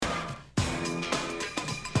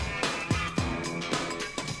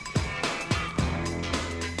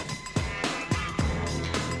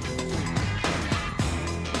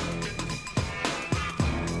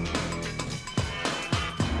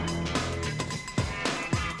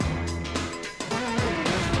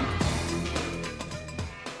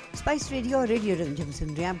Spice Radio और radio रंजम सुन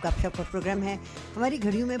रहे हैं आप। गपशप का प्रोग्राम है। हमारी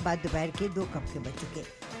घड़ियों में बाद दोपहर के 2 कप के बज चुके।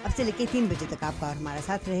 अब से लेकर 3 बजे तक आपका और हमारा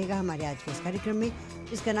साथ रहेगा हमारे आज के इस कार्यक्रम में,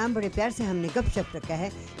 जिसका नाम बड़े प्यार से हमने गपशप रखा है,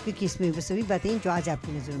 क्योंकि इसमें वो सभी बातें जो आज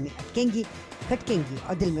आपकी नज़रों में अटकेंगी, खटकेंगी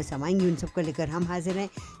और दिल में समाएंगी, उन सबको लेकर हम हाजिर हैं,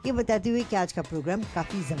 ये बताते हुए कि आज का प्रोग्राम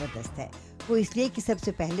काफ़ी ज़बरदस्त है। वो इसलिए कि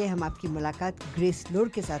सबसे पहले हम आपकी मुलाकात ग्रेस लोर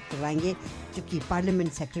के साथ करवाएंगे, जो कि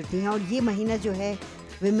पार्लियामेंट सेक्रेटरी हैं, और ये महीना जो है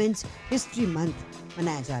विमेंस हिस्ट्री मंथ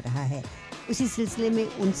मनाया जा रहा है। उसी सिलसिले में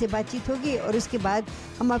उनसे बातचीत होगी और उसके बाद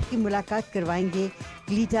हम आपकी मुलाकात करवाएंगे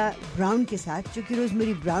ग्लीटा ब्राउन के साथ, जो कि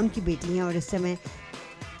रोजमेरी ब्राउन की बेटी हैं और इस समय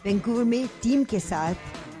वैंकूवर में टीम के साथ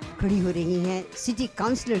खड़ी हो रही हैं सिटी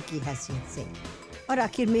काउंसलर की हैसियत से। और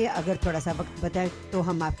आखिर में अगर थोड़ा सा वक्त बचा तो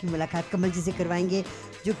हम आपकी मुलाकात कमल जी से करवाएंगे,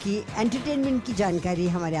 जो कि एंटरटेनमेंट की जानकारी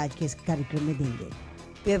हमारे आज के इस कार्यक्रम में देंगे।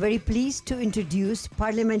 We are very pleased to introduce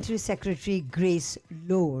Parliamentary Secretary Grace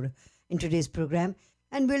Lore in today's program,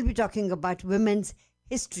 and we'll be talking about Women's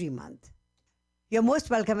History Month. You're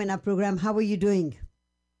most welcome in our program. How are you doing?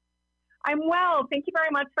 I'm well. Thank you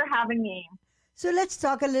very much for having me. So let's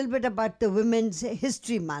talk a little bit about the Women's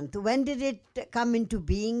History Month. When did it come into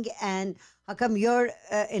being, and how come you're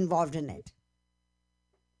involved in it?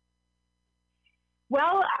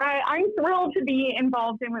 Well, I'm thrilled to be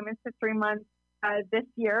involved in Women's History Month this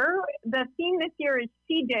year. The theme this year is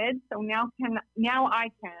 "She Did, so now I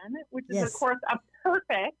can," which is, of course, a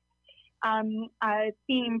perfect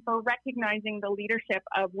theme for recognizing the leadership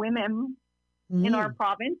of women in our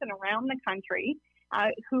province and around the country,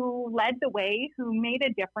 who led the way, who made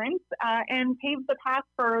a difference, and paved the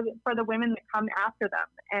path for the women that come after them.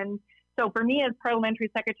 And so for me, as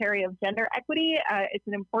Parliamentary Secretary of Gender Equity, it's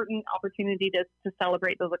an important opportunity to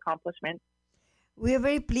celebrate those accomplishments. We are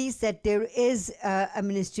very pleased that there is a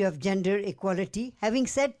Ministry of Gender Equality. Having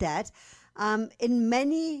said that, in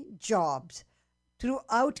many jobs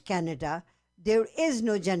throughout Canada, there is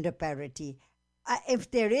no gender parity. If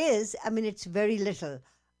there is, I mean, it's very little.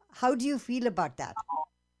 How do you feel about that?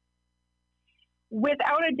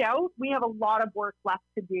 Without a doubt, we have a lot of work left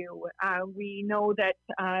to do. We know that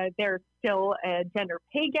there's still a gender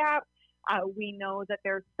pay gap. We know that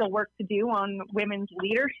there's still work to do on women's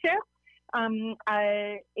leadership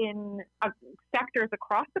in sectors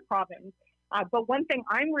across the province. But one thing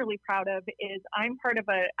I'm really proud of is I'm part of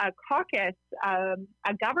a caucus,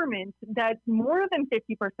 a government that's more than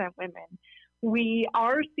 50% women. We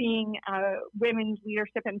are seeing women's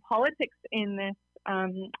leadership in politics in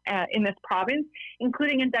this province,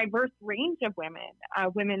 including a diverse range of women,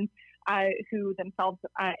 women who themselves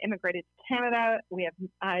immigrated to Canada. We have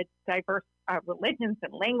diverse religions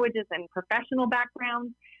and languages and professional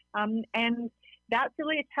backgrounds. And that's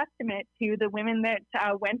really a testament to the women that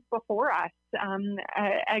went before us.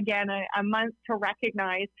 Again, a month to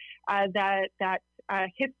recognize that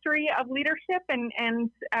history of leadership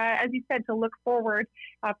and as you said, to look forward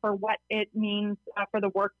for what it means for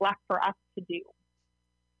the work left for us to do.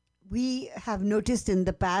 We have noticed in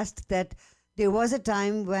the past that there was a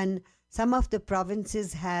time when some of the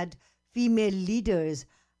provinces had female leaders,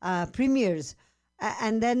 premiers,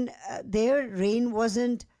 and then their reign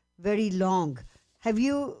wasn't very long. Have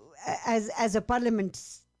you, as a parliament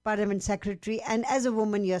secretary and as a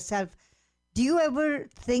woman yourself, do you ever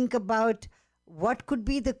think about what could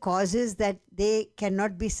be the causes that they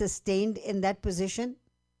cannot be sustained in that position?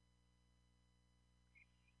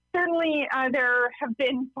 Certainly, there have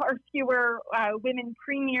been far fewer women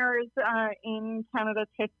premiers in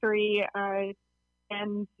Canada's history,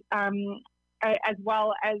 and as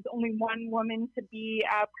well as only one woman to be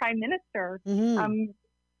prime minister.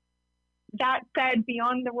 That said,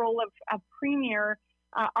 beyond the role of premier,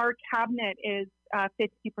 our cabinet is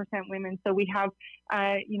 50% women. So we have,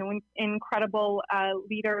 incredible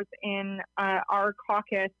leaders in our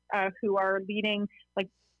caucus who are leading, like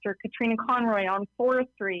Minister Katrina Conroy on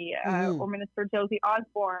forestry, or Minister Josie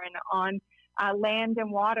Osborne on land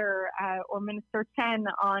and water, or Minister Chen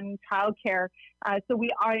on childcare. So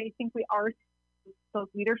I think we are those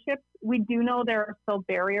leaderships. We do know there are still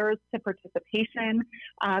barriers to participation,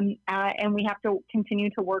 and we have to continue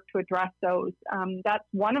to work to address those. That's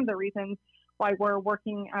one of the reasons why we're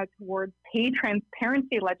working towards pay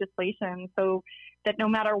transparency legislation, so that no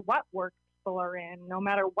matter what work people are in, no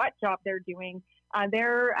matter what job they're doing,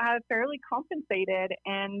 they're fairly compensated,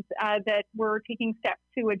 and that we're taking steps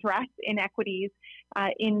to address inequities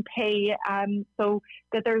in pay, so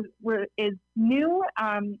that there is new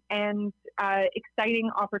and exciting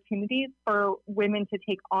opportunities for women to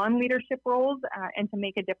take on leadership roles and to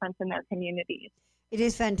make a difference in their communities. It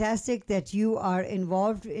is fantastic that you are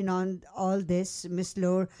involved in on all this, Miss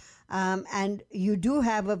Lore, and you do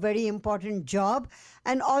have a very important job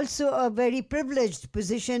and also a very privileged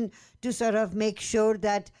position to sort of make sure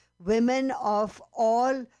that women of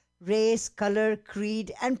all race, color,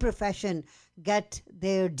 creed, and profession get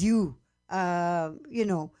their due,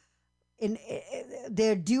 in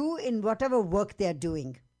their due in whatever work they're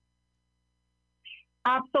doing.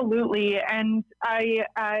 Absolutely, and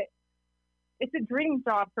it's a dream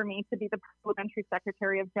job for me to be the Parliamentary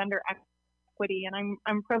Secretary of Gender Equity, and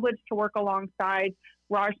I'm privileged to work alongside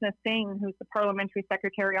Rajna Singh, who's the Parliamentary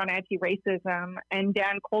Secretary on Anti-Racism, and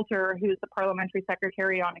Dan Coulter, who's the Parliamentary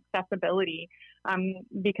Secretary on Accessibility,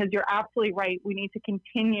 because you're absolutely right. We need to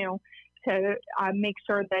continue to make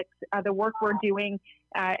sure that the work we're doing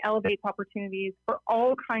elevates opportunities for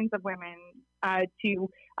all kinds of women to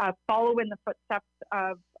follow in the footsteps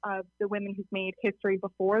of the women who've made history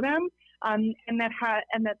before them, and that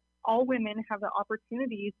all women have the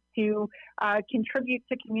opportunities to contribute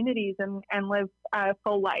to communities and live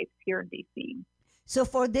full lives here in BC. So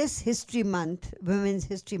for this History Month, Women's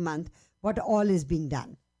History Month, what all is being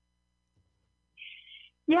done?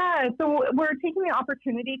 Yeah, so we're taking the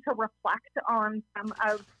opportunity to reflect on some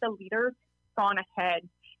of the leaders gone ahead,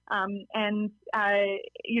 and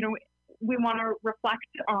we want to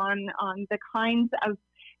reflect on the kinds of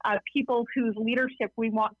people whose leadership we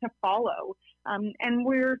want to follow. And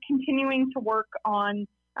we're continuing to work on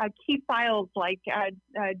key files like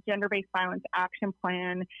Gender-Based Violence Action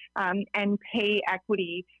Plan and pay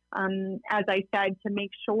equity, as I said, to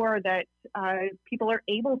make sure that people are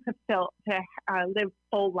able to live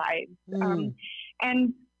full lives.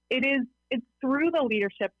 And it's through the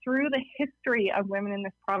leadership, through the history of women in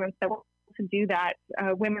this province that we're able to do that.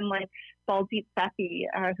 Women like Baljeet Sethi,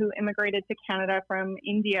 who immigrated to Canada from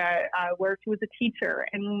India, where she was a teacher.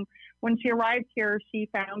 And when she arrived here, she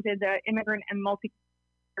founded the Immigrant and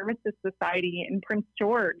Multi-Services Society in Prince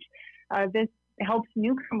George. This helps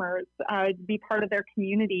newcomers be part of their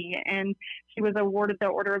community, and she was awarded the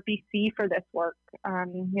Order of BC for this work.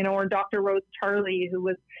 Or Dr. Rose Charlie, who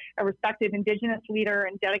was a respected Indigenous leader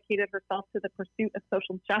and dedicated herself to the pursuit of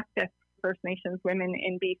social justice First Nations women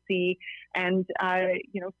in BC, and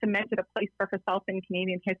cemented a place for herself in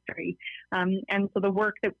Canadian history. And so the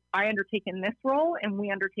work that I undertake in this role and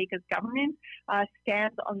we undertake as government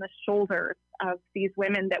stands on the shoulders of these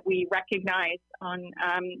women that we recognize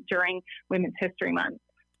during Women's History Month.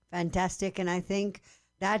 Fantastic, and I think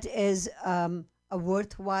that is a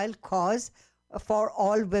worthwhile cause for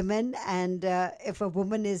all women. And if a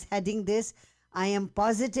woman is heading this, I am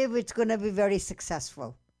positive it's going to be very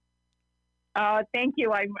successful. Thank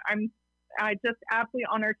you. I'm just absolutely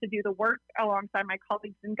honored to do the work alongside my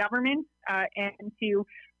colleagues in government and to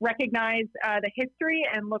recognize the history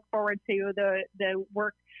and look forward to the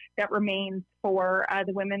work that remains for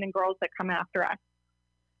the women and girls that come after us.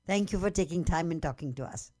 Thank you for taking time and talking to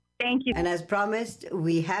us. Thank you. And as promised,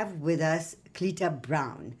 we have with us Cleta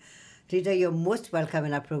Brown. Cleta, you're most welcome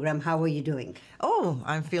in our program. How are you doing? Oh,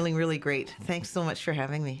 I'm feeling really great. Thanks so much for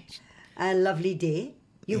having me. A lovely day.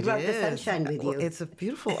 You brought the sunshine with you. It's a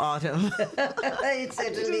beautiful autumn. It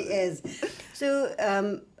certainly is. So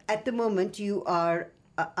at the moment, you are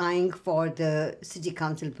eyeing for the city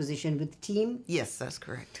council position with the team? Yes, that's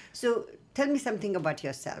correct. So tell me something about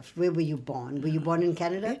yourself. Where were you born? Were you born in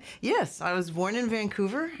Canada? Yes, I was born in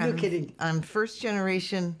Vancouver. No kidding. I'm first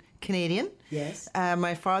generation Canadian. Yes.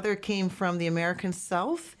 My father came from the American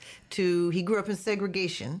South he grew up in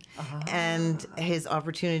segregation, and his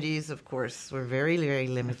opportunities, of course, were very, very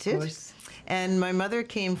limited. Of course. And my mother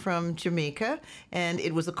came from Jamaica, and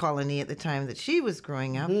it was a colony at the time that she was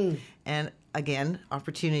growing up. And again,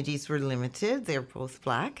 opportunities were limited. They're both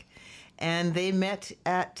black. And they met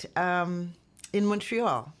in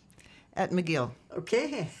Montreal at McGill.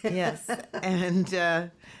 Okay. Yes.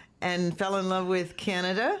 And fell in love with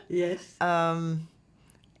Canada. Yes.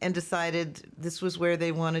 And decided this was where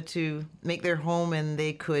they wanted to make their home and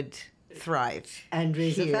they could thrive. And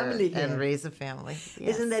raise a family here. And raise a family.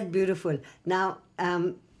 Yes. Isn't that beautiful? Now,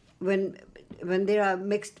 when there are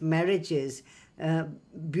mixed marriages,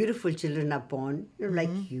 beautiful children are born. Like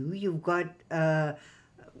you've got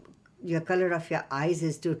your color of your eyes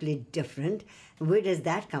is totally different. Where does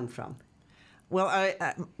that come from? Well,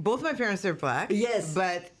 both my parents are black. Yes.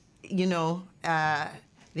 But,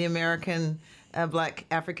 the American black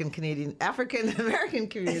African-American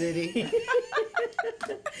community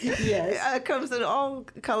yes. Comes in all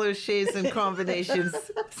colors, shades, and combinations.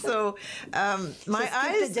 So my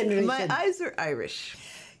eyes are Irish.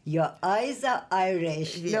 Your eyes are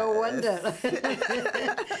Irish. No wonder.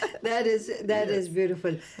 That is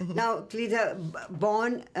beautiful. Now, Cleta,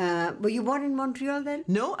 were you born in Montreal then?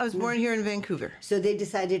 No, I was born here in Vancouver. So they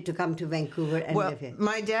decided to come to Vancouver and live here.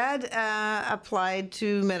 My dad applied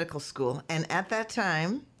to medical school, and at that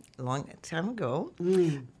time, a long time ago,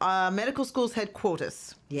 medical schools had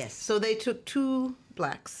quotas. Yes. So they took 2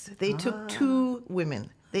 blacks. They took 2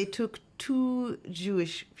 women. They took 2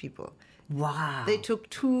 Jewish people. Wow. They took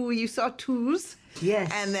 2, you saw 2s. Yes.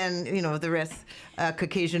 And then, the rest,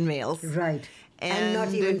 Caucasian males. Right. And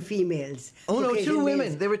not even females. Oh, no, Caucasian 2 women.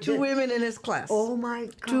 males. There were 2 women in his class. Oh, my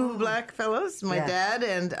God. 2 black fellows, my dad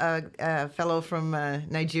and a fellow from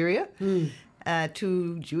Nigeria.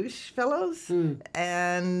 2 Jewish fellows.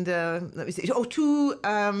 And, let me see, 2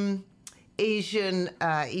 Asian,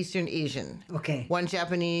 Eastern Asian. Okay. 1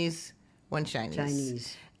 Japanese, 1 Chinese.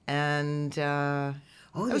 Chinese. And that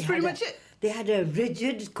was pretty much it. They had a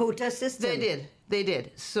rigid quota system. They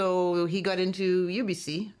did. So he got into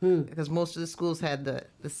UBC because most of the schools had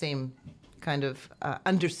the same kind of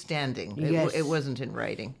understanding. Yes. It wasn't in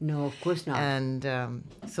writing. No, of course not. And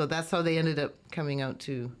so that's how they ended up coming out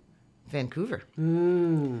to Vancouver.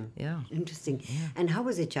 Yeah. Interesting. Yeah. And how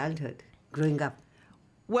was your childhood growing up?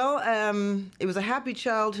 Well, it was a happy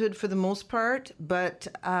childhood for the most part, but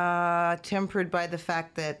tempered by the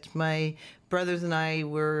fact that my brothers and I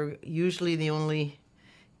were usually the only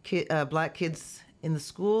black kids in the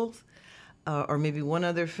school, or maybe one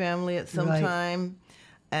other family at some time.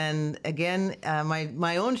 And again,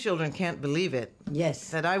 my own children can't believe it.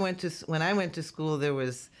 Yes. That when I went to school, there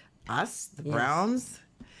was us, the Browns,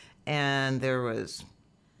 and there was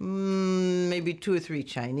maybe 2 or 3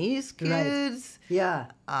 Chinese kids. Right. Yeah.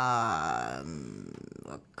 A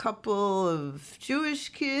couple of Jewish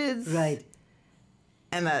kids. Right.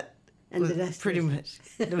 And that and was the rest pretty much.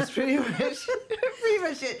 It was pretty much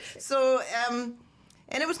it. So, and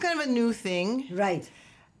it was kind of a new thing. Right.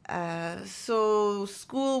 So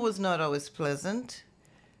school was not always pleasant,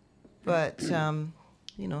 but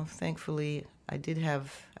thankfully I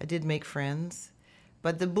did make friends,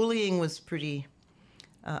 but the bullying was pretty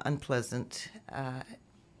unpleasant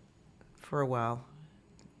for a while.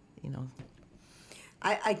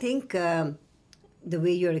 I think the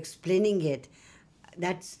way you're explaining it,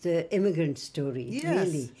 that's the immigrant story,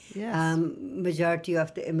 really. Yes. Majority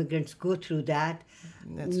of the immigrants go through that,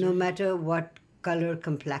 no matter what color,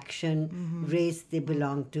 complexion, race they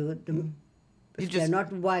belong to. If they're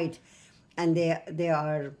not white and they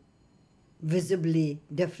are visibly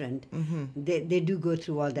different, they do go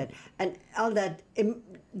through all that. And all that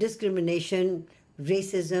discrimination,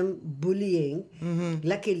 racism, bullying,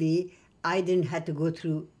 luckily I didn't have to go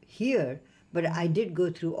through here, but I did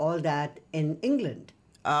go through all that in England.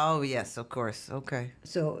 Oh, yes, of course. Okay.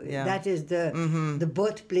 So that is the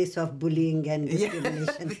birthplace of bullying and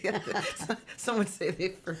discrimination. Some would say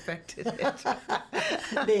they've perfected it.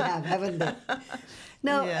 They have, haven't they?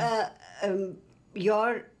 Now,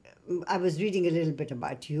 I was reading a little bit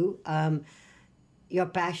about you. Your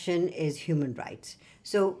passion is human rights.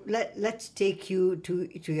 So let's take you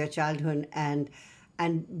to your childhood and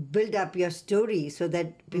build up your story so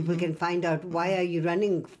that people can find out why are you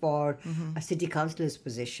running for a city councillor's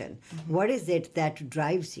position. What is it that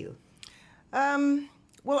drives you?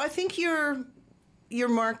 Well, I think you're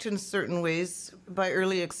marked in certain ways by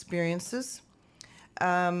early experiences.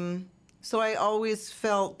 So I always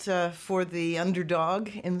felt for the underdog,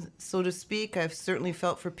 and so to speak. I've certainly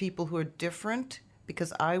felt for people who are different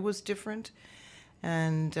because I was different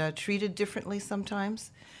and treated differently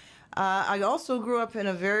sometimes. I also grew up in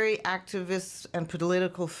a very activist and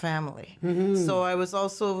political family. So I was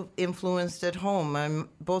also influenced at home.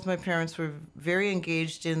 Both my parents were very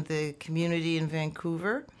engaged in the community in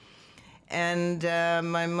Vancouver. And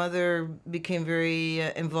my mother became very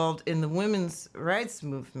involved in the women's rights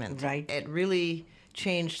movement. Right. It really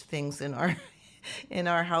changed things in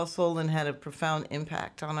our household and had a profound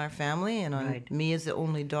impact on our family and on me as the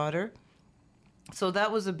only daughter. So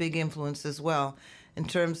that was a big influence as well in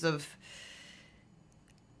terms of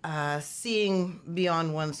seeing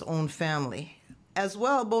beyond one's own family. As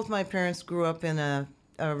well, both my parents grew up in a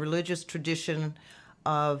religious tradition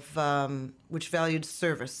of which valued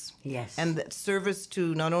service. Yes. And that service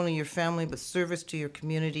to not only your family, but service to your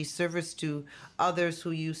community, service to others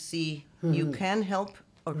who you see you can help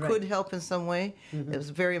or could help in some way. It was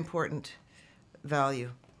a very important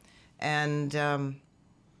value. And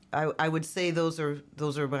I would say those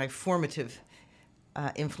are my formative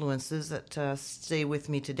influences that stay with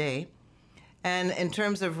me today. And in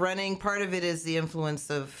terms of running, part of it is the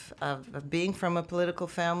influence of being from a political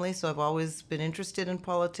family. So I've always been interested in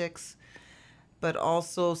politics. but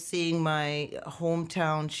also seeing my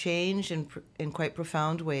hometown change in quite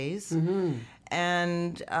profound ways.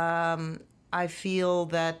 And I feel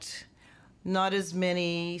that not as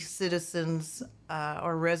many citizens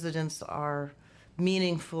or residents are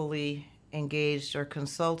meaningfully engaged or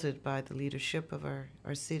consulted by the leadership of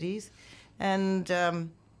our cities. And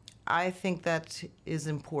I think that is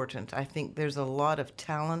important. I think there's a lot of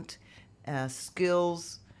talent,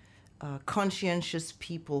 skills, conscientious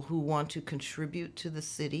people who want to contribute to the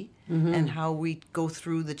city and how we go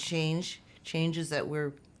through the changes that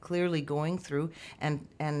we're clearly going through and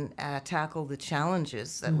tackle the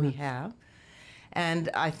challenges that we have. And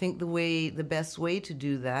I think the best way to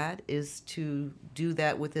do that is to do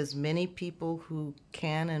that with as many people who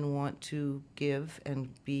can and want to give and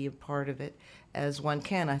be a part of it as one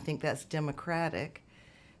can. I think that's democratic.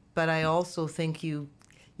 But I also think you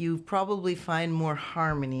probably find more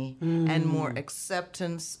harmony and more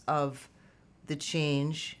acceptance of the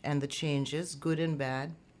change and the changes, good and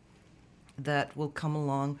bad, that will come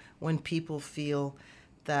along when people feel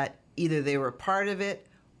that either they were part of it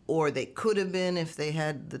or they could have been if they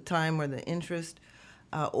had the time or the interest,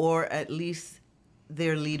 or at least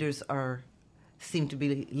their leaders seem to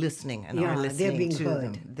be listening and are listening to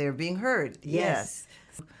them. They're being heard. Yes.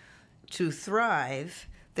 To thrive,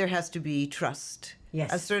 there has to be trust.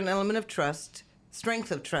 Yes. A certain element of trust,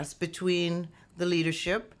 strength of trust between the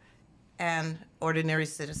leadership and ordinary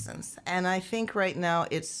citizens. And I think right now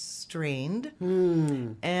it's strained.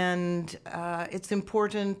 And it's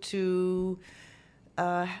important to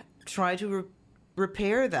try to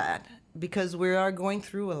repair that, because we are going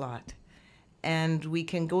through a lot. And we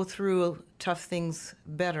can go through tough things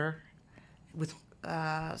better with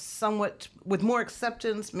with more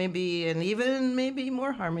acceptance, maybe, and even maybe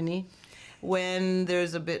more harmony, when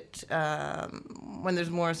there's when there's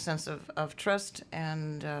more sense of trust.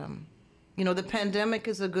 And the pandemic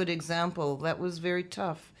is a good example. That was very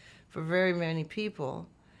tough for very many people,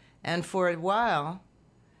 and for a while,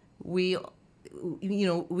 we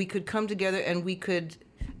could come together and we could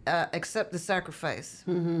accept the sacrifice.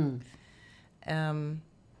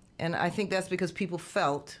 And I think that's because people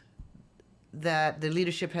felt that the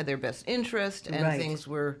leadership had their best interest, and things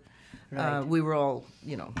were, we were all,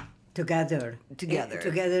 together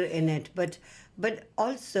in it. But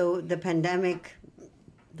also the pandemic,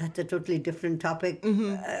 that's a totally different topic.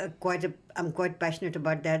 I'm quite passionate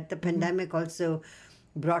about that. The pandemic also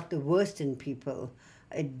brought the worst in people.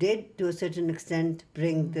 It did, to a certain extent,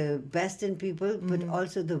 bring the best in people, but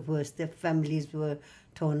also the worst. Their families were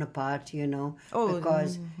torn apart,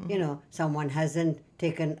 because, someone hasn't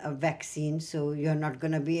taken a vaccine, so you're not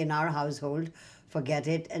going to be in our household, forget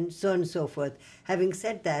it, and so on and so forth. Having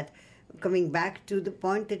said that, coming back to the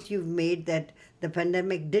point that you've made, that the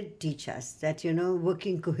pandemic did teach us that,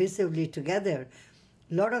 working cohesively together,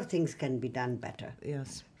 a lot of things can be done better.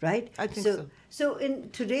 Yes. Right? I think so. So in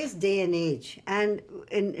today's day and age, and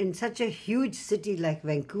in such a huge city like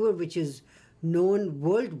Vancouver, which is known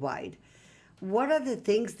worldwide, what are the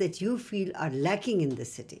things that you feel are lacking in the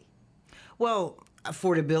city? Well,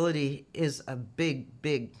 affordability is a big,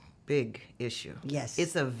 big, big issue. Yes.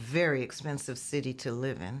 It's a very expensive city to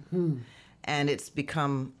live in. And it's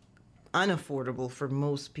become unaffordable for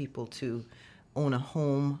most people to own a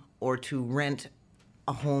home or to rent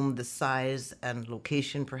a home the size and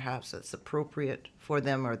location perhaps that's appropriate for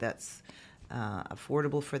them or that's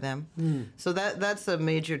affordable for them. So that's a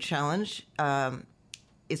major challenge.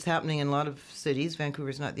 It's happening in a lot of cities.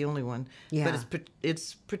 Vancouver's not the only one. Yeah. But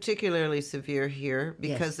it's particularly severe here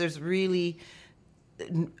because there's really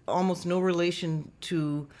almost no relation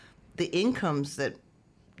to the incomes that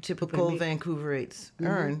typical Vancouverites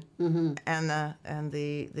earn and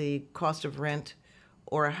the cost of rent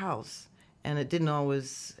or a house. And it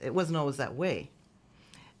wasn't always that way.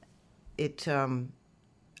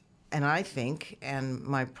 And I think, and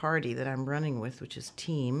my party that I'm running with, which is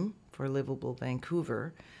Team for Livable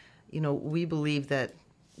Vancouver, we believe that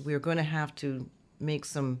we're going to have to make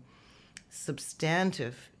some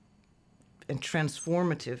substantive and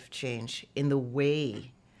transformative change in the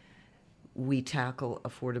way we tackle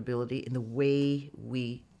affordability, in the way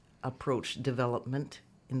we approach development,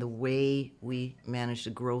 in the way we manage the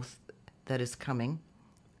growth that is coming.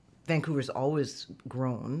 Vancouver's always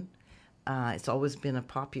grown. It's always been a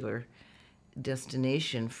popular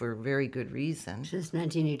destination for very good reason. Since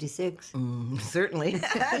 1986. Certainly.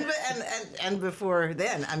 and before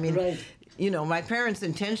then. I mean, my parents'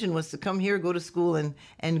 intention was to come here, go to school,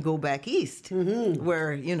 and go back east,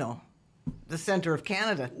 where, the center of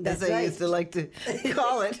Canada, That's as I right. used to like to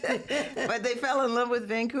call it. But they fell in love with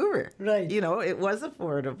Vancouver. Right. You know, it was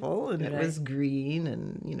affordable and it Right. was green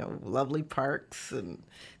and, you know, lovely parks and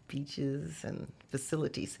beaches and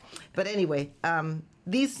facilities. But anyway,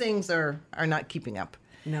 these things are not keeping up.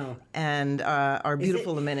 No. And our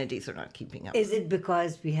beautiful amenities are not keeping up. Is it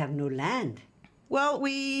because we have no land? Well,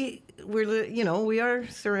 we are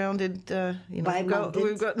surrounded. By mountains.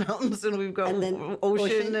 We've got mountains and we've got And then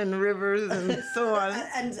ocean and rivers and so on.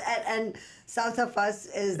 And south of us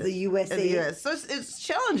is the USA. In the US. So it's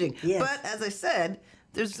challenging. Yes. But as I said,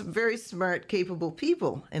 there's some very smart, capable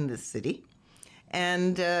people in this city,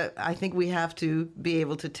 and I think we have to be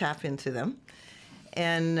able to tap into them.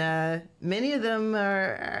 And many of them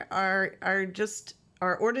are just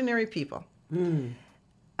ordinary people.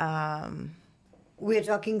 We're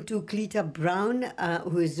talking to Cleta Brown,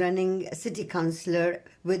 who is running city councillor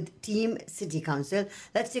with Team City Council.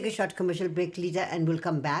 Let's take a short commercial break, Cleta, and we'll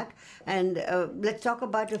come back. And let's talk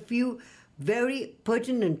about a few very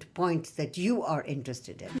pertinent points that you are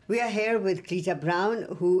interested in. We are here with Cleta Brown,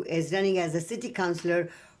 who is running as a city councillor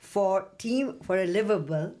for Team for a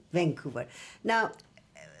Livable Vancouver. Now,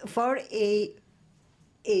 for a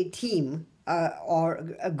team or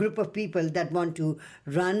a group of people that want to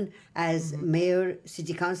run as mayor,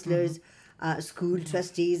 city councillors, school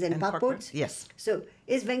trustees, and park boards? Yes. So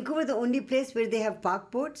is Vancouver the only place where they have park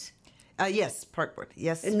boards? Yes, park board.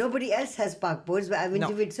 Yes. And nobody else has park boards. But I've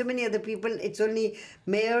interviewed so many other people. It's only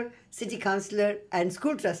mayor, city councillor, and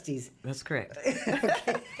school trustees. That's correct.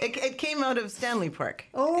 It came out of Stanley Park.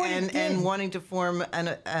 Oh, it did. And wanting to form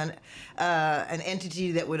an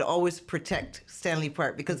entity that would always protect Stanley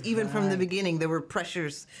Park, because even from the beginning there were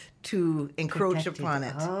pressures to encroach Protected. upon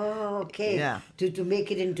it. Oh, okay. Yeah. To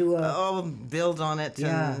make it into a... Build on it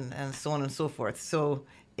Yeah. and so on and so forth. So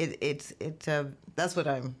that's what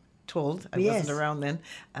I'm told. I Yes. wasn't around then.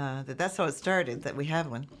 That's how it started. That we have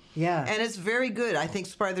one. Yeah. And it's very good. I think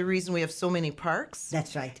it's part of the reason we have so many parks.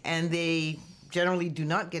 That's right. And they generally do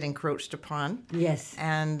not get encroached upon. Yes.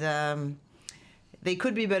 And they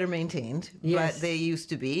could be better maintained, Yes. but they used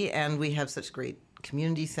to be. And we have such great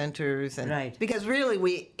community centers. And Right. Because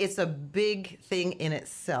really, it's a big thing in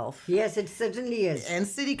itself. Yes, it certainly is. And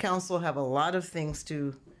city council have a lot of things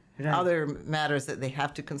to... Right. other matters that they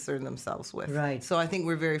have to concern themselves with. Right. So I think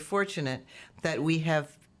we're very fortunate that we have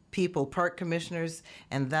people, park commissioners,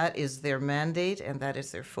 and that is their mandate and that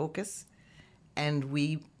is their focus. And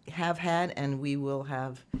we have had and we will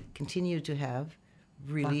continue to have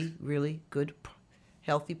really, really good,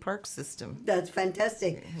 healthy park system. That's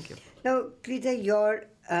fantastic. Thank you. Now, Cleta, your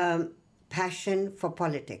passion for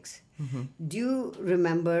politics. Mm-hmm. Do you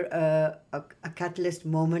remember a catalyst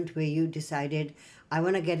moment where you decided, I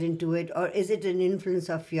want to get into it, or is it an influence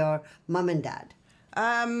of your mom and dad?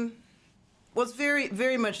 Well, it's very,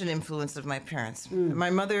 very much an influence of my parents. My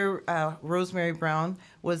mother, Rosemary Brown,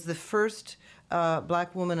 was the first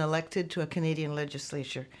black woman elected to a Canadian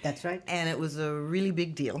legislature. That's right. And it was a really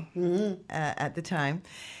big deal at the time.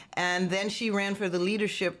 And then she ran for the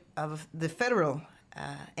leadership of the federal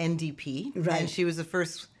NDP. Right. And she was the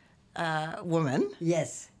first woman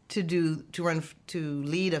Yes. to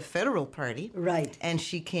lead a federal party. Right. And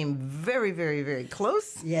she came very, very, very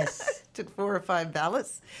close. Yes. Took 4 or 5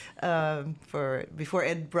 ballots before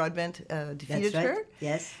Ed Broadbent defeated That's right. her.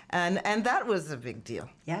 Yes. And that was a big deal.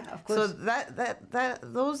 Yeah, of So course.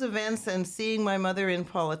 those events and seeing my mother in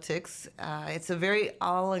politics, it's a very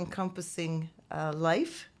all-encompassing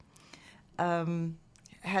life.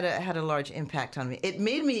 Had a large impact on me. It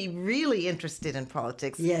made me really interested in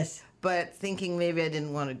politics. Yes. But thinking maybe I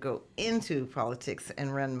didn't want to go into politics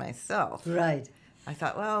and run myself. Right. I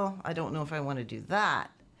thought, well, I don't know if I want to do that.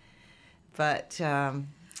 But,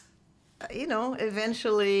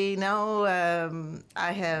 eventually now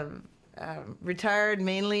I have retired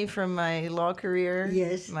mainly from my law career.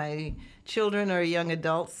 Yes. My children are young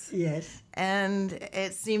adults. Yes. And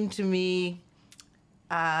it seemed to me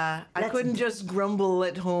I couldn't just grumble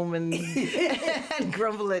at home and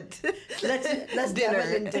grumble at Let's dinner.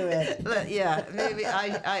 delve into it. Yeah, maybe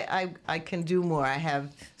I can do more. I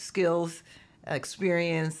have skills,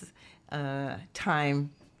 experience,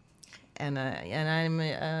 time, and I'm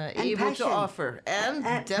able passion. to offer, and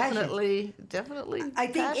definitely I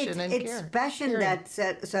think passion and it's care. passion that's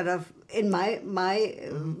sort of, in my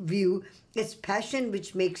view, it's passion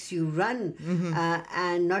which makes you run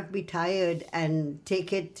and not be tired and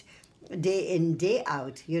take it day in, day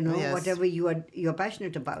out, Yes. whatever you're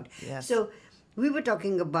passionate about. Yes. So we were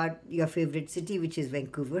talking about your favorite city, which is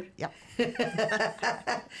Vancouver. Yep.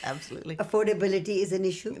 Absolutely. Affordability is an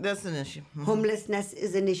issue. That's an issue. Homelessness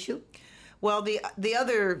is an issue. Well, the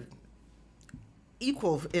other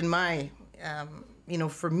equal in my,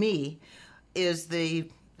 for me, is the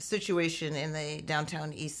situation in the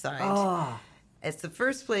downtown east side. Oh, It's the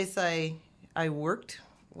first place I worked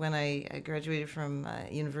when I graduated from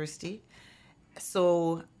university.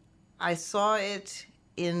 So I saw it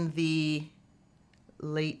in the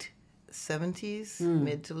late 70s,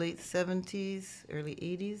 mid to late 70s, early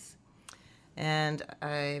 80s. And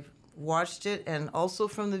I watched it, and also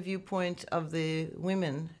from the viewpoint of the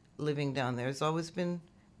women living down there. There's always been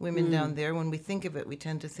women down there. When we think of it, we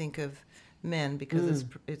tend to think of men because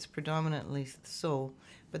it's predominantly so.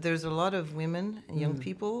 But there's a lot of women and young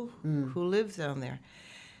people who live down there.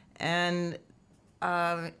 And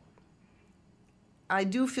I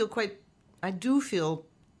do feel, I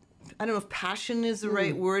don't know if passion is the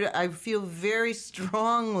right word. I feel very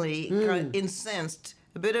strongly incensed,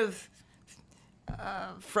 a bit of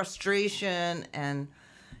frustration and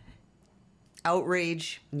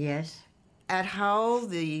outrage. yes. At how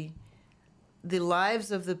the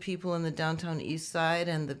lives of the people in the downtown east side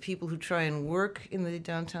and the people who try and work in the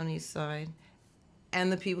downtown east side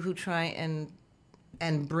and the people who try and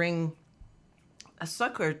bring a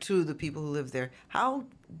succor to the people who live there, how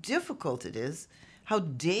difficult it is, how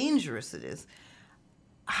dangerous it is,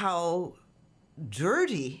 how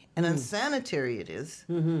dirty and unsanitary it is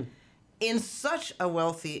in such a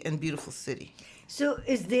wealthy and beautiful city. So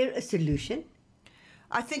is there a solution?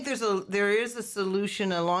 I think there is a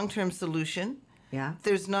solution, a long-term solution. Yeah.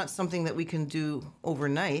 There's not something that we can do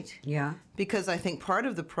overnight. Yeah. Because I think part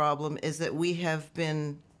of the problem is that we have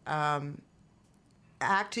been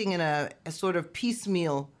acting in a sort of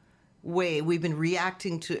piecemeal way. We've been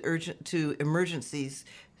reacting to emergencies.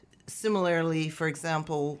 Similarly, for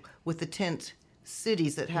example, with the tent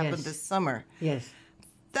cities that happened this summer. Yes.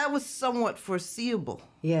 That was somewhat foreseeable.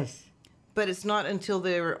 Yes. But it's not until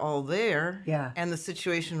they were all there and the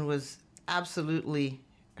situation was absolutely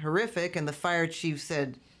horrific and the fire chief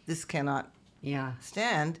said, this cannot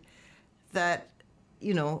stand, that,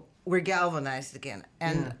 we're galvanized again.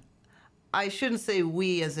 And I shouldn't say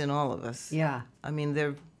we as in all of us. Yeah. I mean,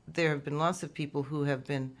 there have been lots of people who have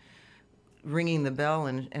been ringing the bell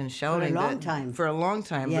and shouting for a long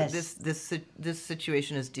time. Yes. But this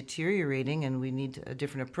situation is deteriorating, and we need a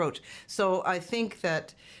different approach. So I think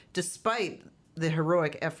that despite the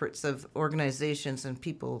heroic efforts of organizations and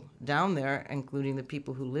people down there, including the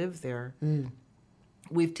people who live there,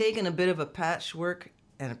 we've taken a bit of a patchwork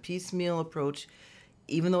and a piecemeal approach.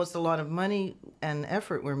 Even though it's a lot of money and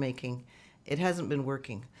effort we're making, it hasn't been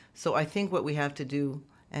working. So I think what we have to do,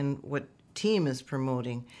 and what TEAM is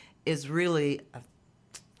promoting, is really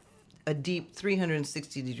a deep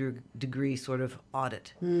 360-degree sort of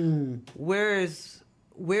audit. Where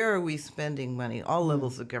are we spending money? All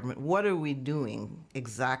levels of government. What are we doing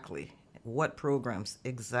exactly? What programs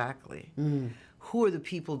exactly? Who are the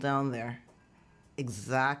people down there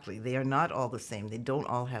exactly? They are not all the same. They don't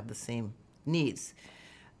all have the same needs.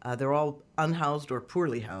 They're all unhoused or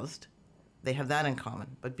poorly housed. They have that in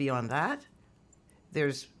common. But beyond that,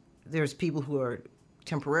 there's people who are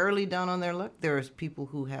temporarily down on their luck. There's people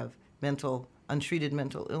who have untreated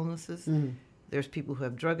mental illnesses. There's people who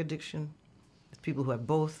have drug addiction. There's people who have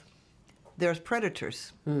both. There's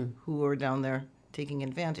predators who are down there taking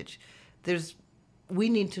advantage. We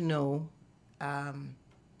need to know,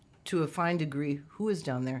 to a fine degree, who is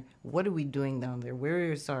down there. What are we doing down there?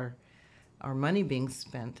 Where is our money being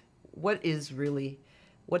spent?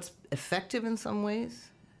 What's effective in some ways?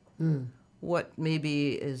 What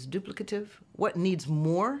maybe is duplicative? What needs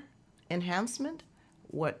more enhancement?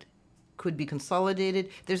 What could be consolidated?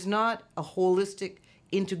 There's not a holistic,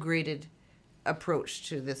 integrated approach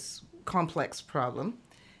to this complex problem,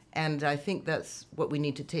 and I think that's what we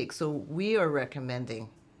need to take. So we are recommending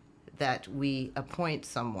that we appoint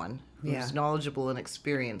someone who's knowledgeable and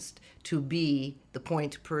experienced to be the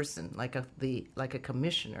point person, like a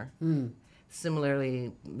commissioner.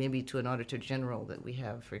 Similarly, maybe to an auditor general that we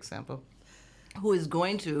have, for example, who is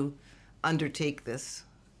going to undertake this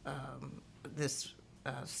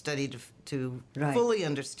study to fully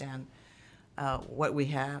understand what we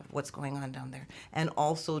have, what's going on down there, and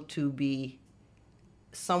also to be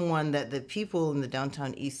someone that the people in the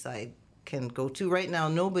downtown east side can go to. Right now,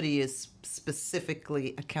 nobody is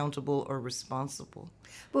specifically accountable or responsible.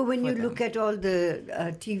 But when you look at all the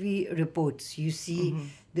TV reports, you see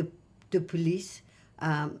the police,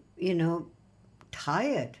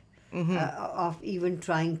 tired of even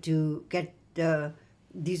trying to get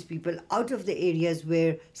these people out of the areas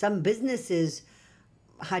where some businesses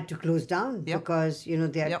had to close down because,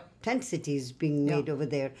 there are tent cities being made over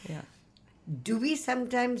there. Do we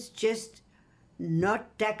sometimes just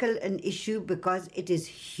not tackle an issue because it is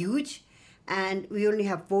huge and we only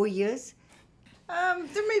have 4 years?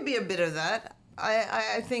 There may be a bit of that.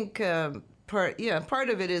 I think part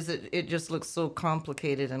of it is that it just looks so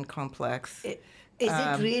complicated and complex. Is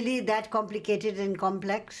it really that complicated and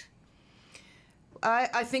complex?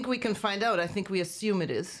 I think we can find out. I think we assume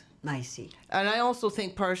it is. I see. And I also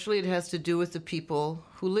think partially it has to do with the people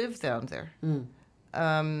who live down there.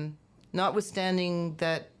 Notwithstanding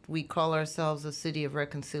that we call ourselves a city of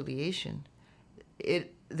reconciliation,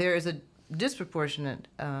 there is a disproportionate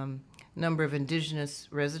number of indigenous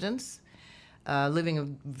residents living a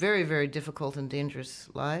very, very difficult and dangerous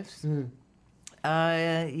lives.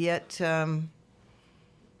 Yet,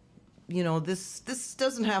 this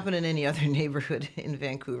doesn't happen in any other neighborhood in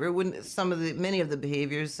Vancouver. It wouldn't, many of the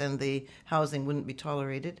behaviors and the housing wouldn't be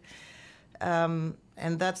tolerated. And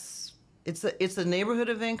it's a neighborhood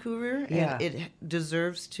of Vancouver, and it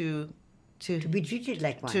deserves to be treated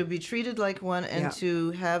like one. To be treated like one, and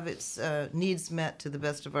to have its needs met to the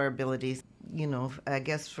best of our abilities. I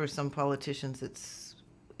guess for some politicians, it's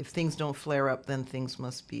if things don't flare up, then things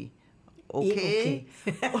must be okay.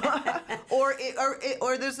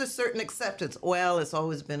 or there's a certain acceptance. Well, it's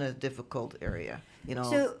always been a difficult area,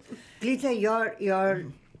 So, Cleta, your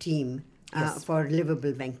team Yes. for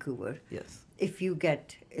Livable Vancouver. Yes. If you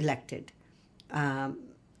get elected,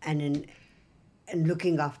 and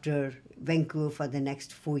looking after Vancouver for the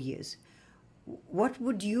next 4 years, what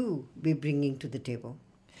would you be bringing to the table?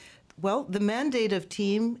 Well, the mandate of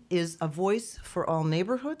team is a voice for all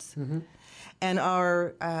neighborhoods, and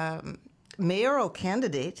our mayoral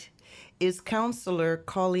candidate is Councillor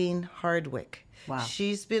Colleen Hardwick. Wow.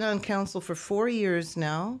 She's been on council for 4 years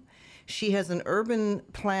now. She has an urban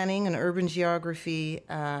planning and urban geography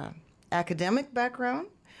academic background.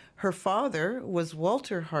 Her father was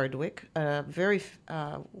Walter Hardwick, a very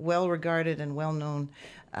well-regarded and well-known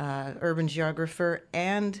urban geographer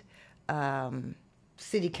and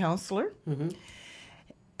city councillor.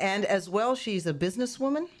 And as well, she's a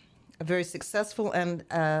businesswoman, a very successful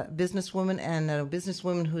businesswoman, and a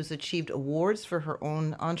businesswoman who's achieved awards for her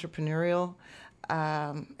own entrepreneurial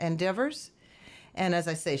endeavors. And as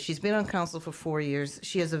I say, she's been on council for 4 years.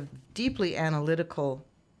 She has a deeply analytical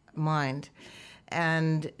mind.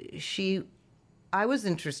 And I was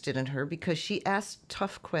interested in her because she asked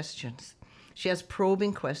tough questions. She has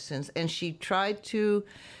probing questions, and she tried to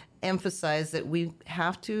emphasize that we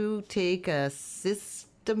have to take a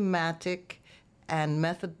systematic and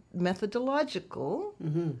methodological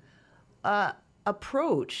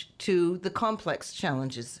approach to the complex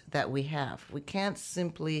challenges that we have. We can't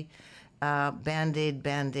simply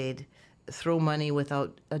band-aid, throw money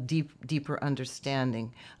without a deeper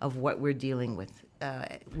understanding of what we're dealing with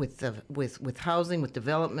housing, with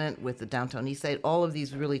development, with the downtown east side, all of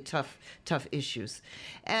these really tough issues.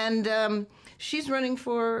 And she's running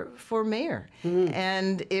for mayor.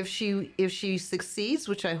 And if she succeeds,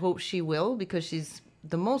 which I hope she will, because she's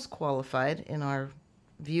the most qualified in our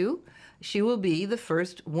view, she will be the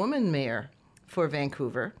first woman mayor for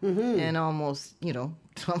Vancouver in almost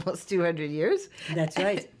 200 years. That's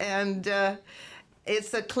right. And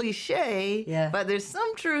it's a cliche, but there's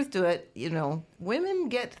some truth to it. Women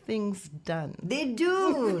get things done. They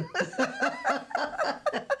do.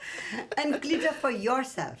 And Cleta, for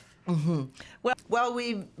yourself. Well,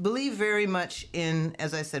 we believe very much in,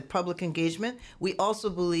 as I said, public engagement. We also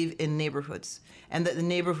believe in neighborhoods, and that the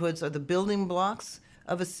neighborhoods are the building blocks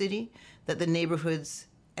of a city, that the neighborhoods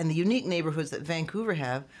and the unique neighborhoods that Vancouver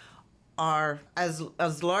have are as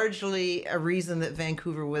largely a reason that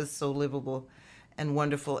Vancouver was so livable and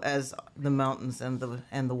wonderful as the mountains and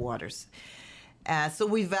the waters. So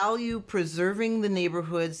we value preserving the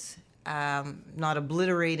neighborhoods, not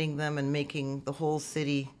obliterating them and making the whole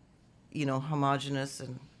city, homogenous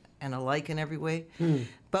and alike in every way.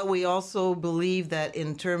 But we also believe that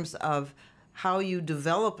in terms of how you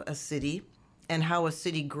develop a city and how a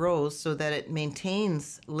city grows so that it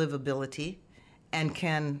maintains livability and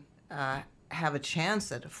can have a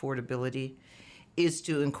chance at affordability, is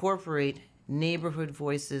to incorporate neighborhood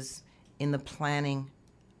voices in the planning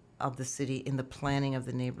of the city, in the planning of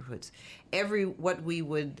the neighborhoods. What we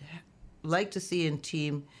would like to see in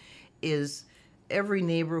team is every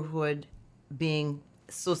neighborhood being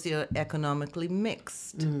socioeconomically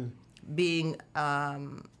mixed, being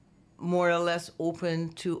more or less open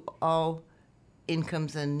to all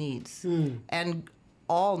incomes and needs, and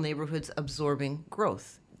all neighborhoods absorbing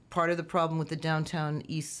growth. Part of the problem with the downtown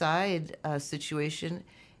east side situation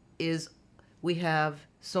is we have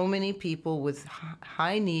so many people with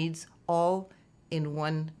high needs all in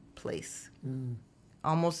one place,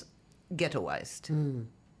 almost ghettoized,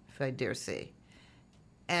 if I dare say.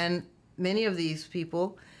 And many of these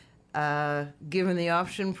people given the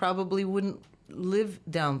option, probably wouldn't live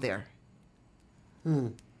down there.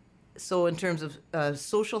 So in terms of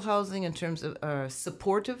social housing, in terms of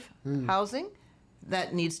supportive housing,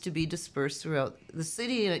 that needs to be dispersed throughout the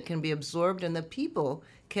city, and it can be absorbed, and the people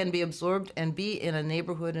can be absorbed and be in a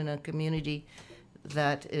neighborhood, in a community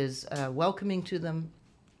that is welcoming to them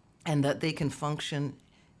and that they can function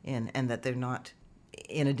in, and that they're not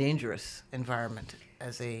in a dangerous environment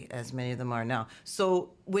as many of them are now.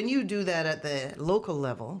 So when you do that at the local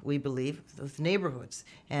level, we believe, with neighborhoods,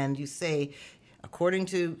 and you say, according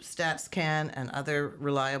to StatsCan and other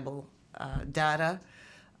reliable data,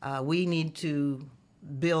 we need to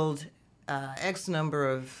build X number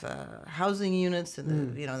of housing units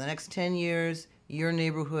in the next 10 years. Your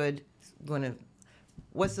neighborhood is going to.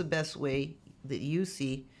 What's the best way that you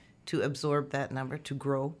see to absorb that number, to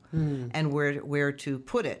grow, and where to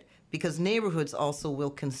put it? Because neighborhoods also will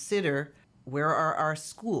consider, where are our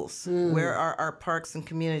schools? Where are our parks and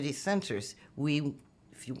community centers? If we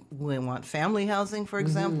want family housing, for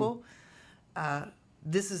example,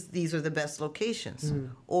 these are the best locations.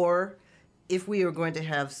 Or if we are going to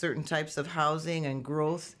have certain types of housing and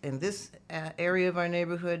growth in this area of our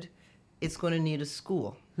neighborhood, it's going to need a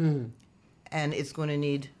school. And it's going to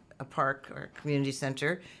need a park or a community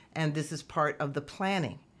center. And this is part of the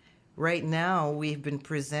planning. Right now, we've been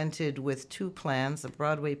presented with two plans, a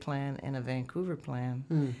Broadway plan and a Vancouver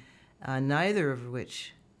plan, neither of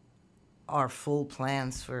which are full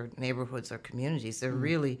plans for neighborhoods or communities. They're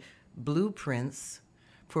really blueprints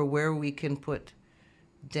for where we can put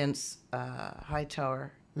dense, high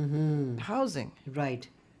tower housing. Right.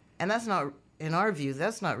 And that's not, in our view,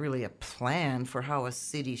 that's not really a plan for how a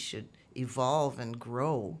city should evolve and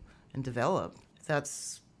grow and develop.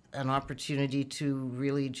 That's an opportunity to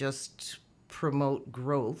really just promote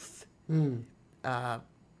growth.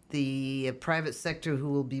 The private sector, who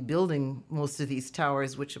will be building most of these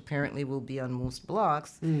towers, which apparently will be on most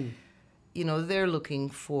blocks, they're looking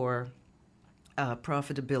for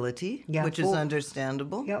profitability, which is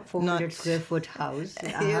understandable. Yeah, 400 square foot house.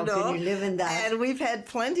 How can you live in that? And we've had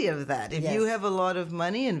plenty of that. If you have a lot of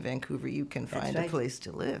money in Vancouver, you can find a place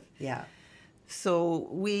to live. Yeah. So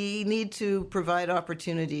we need to provide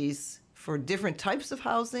opportunities for different types of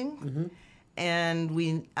housing, and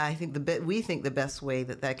we think the best way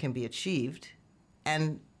that can be achieved,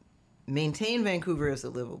 and maintain Vancouver as a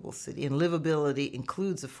livable city. And livability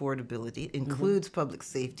includes affordability, includes public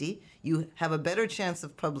safety. You have a better chance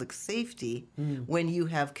of public safety when you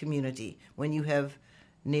have community, when you have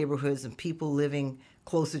neighborhoods and people living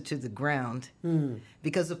closer to the ground,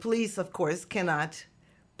 because the police, of course, cannot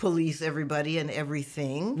police everybody and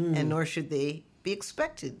everything, and nor should they be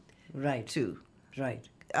expected to. Right.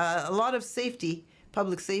 A lot of safety,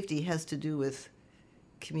 public safety, has to do with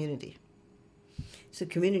community. So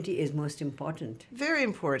community is most important. Very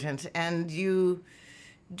important, and you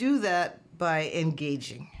do that by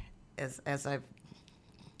engaging, as I've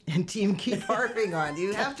and team keep harping on.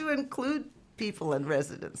 You have to include people and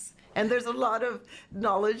residents, and there's a lot of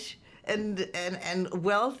knowledge and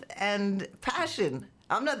wealth and passion.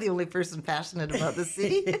 I'm not the only person passionate about the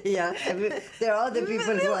city. There are other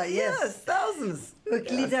people who are, yes, thousands. Well,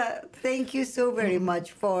 Cleta, thank you so very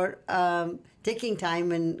much for taking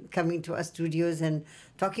time and coming to our studios and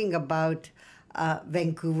talking about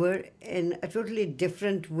Vancouver in a totally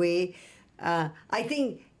different way. I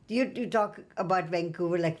think you talk about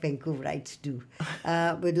Vancouver like Vancouverites do,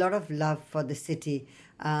 with a lot of love for the city.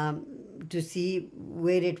 To see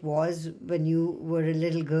where it was when you were a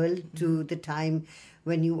little girl to the time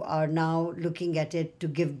when you are now looking at it to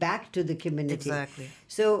give back to the community. Exactly.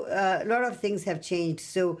 So a lot of things have changed.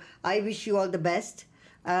 So I wish you all the best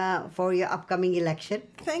for your upcoming election.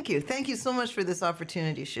 Thank you. Thank you so much for this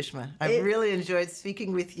opportunity, Shishma. I've really enjoyed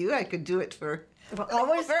speaking with you. I could do it for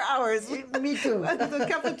hours. For hours. Me too. With a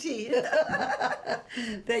cup of tea.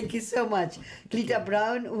 Thank you so much. Cleta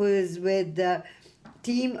Brown, who is with the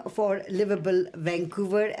Team for Livable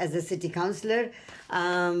Vancouver as a city councillor.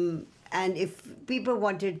 And if people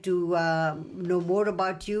wanted to know more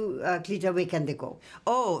about you, Cleta, where can they go?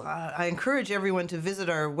 I encourage everyone to visit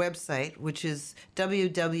our website, which is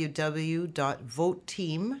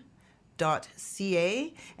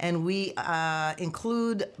www.voteteam.ca, and we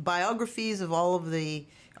include biographies of all of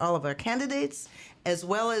our candidates, as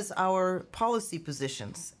well as our policy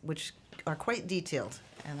positions, which are quite detailed,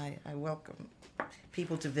 and I welcome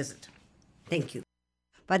people to visit. Thank you.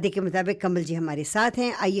 वादे के मुताबिक कमल जी हमारे साथ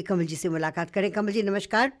हैं. आइए कमल जी से मुलाकात करें. कमल जी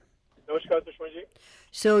नमस्कार. नमस्कार Sushma ji.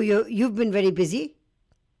 So you've been very busy.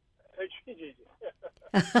 Ji.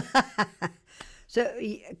 So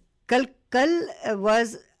कल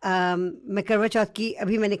was मैं करवा चौथ की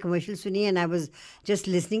अभी मैंने कमर्शियल सुनी and I was just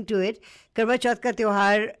listening to it. Karva Chauth का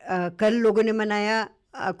त्यौहार कल लोगों ने मनाया,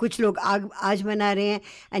 कुछ लोग आज मना रहे हैं.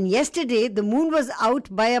 And yesterday the moon was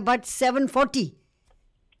out by about 7:40.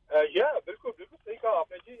 या बिल्कुल बिल्कुल सही कहा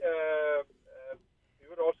आपने जी. We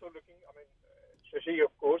were also looking, I mean, Shashi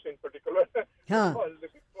of course in particular was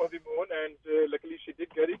looking for the moon, and luckily she did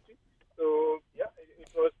get it. So yeah,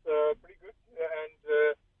 it was pretty good, and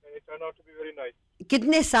it turned out to be very nice.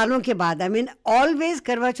 कितने सालों के बाद, I mean always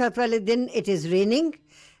करवा चौथ वाले दिन it is raining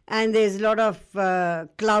and there is lot of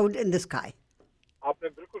cloud in the sky. आपने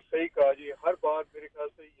बिल्कुल सही कहा जी. हर बार मेरे ख्याल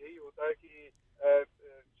से यही होता है कि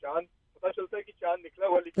चांद, पता चलता है कि चांद निकला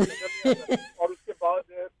हुआ लेकिन नजर नहीं आता, और उसके बाद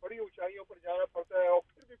बड़ी ऊंचाइयों पर जाना पड़ता है और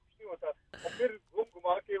फिर भी कुछ नहीं होता, और फिर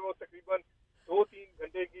घुमा के वो तकरीबन 2-3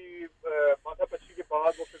 घंटे की माथापच्ची के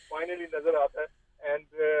बाद वो फिर फाइनली नजर आता है. एंड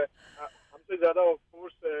हमसे ज्यादा ऑफ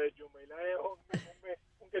कोर्स जो महिलाएं हैं उनमें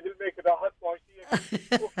उनके दिल में एक राहत पहुंचती है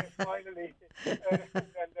कि finally,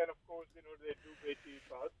 and then of course you know they do wait the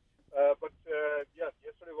fast. But yes,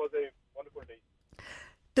 yesterday was a wonderful day.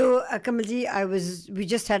 तो Kamal ji, we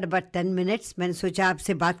just had about 10 minutes. मैंने सोचा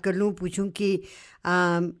आपसे बात कर लूँ, पूछूं कि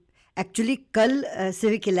एक्चुअली कल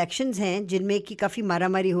सिविक इलेक्शंस हैं जिनमें कि काफ़ी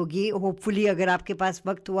मारामारी होगी. होपफुली अगर आपके पास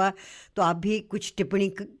वक्त हुआ तो आप भी कुछ टिप्पणी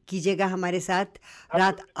कीजिएगा हमारे साथ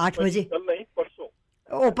रात 8 बजे. कल नहीं, परसों.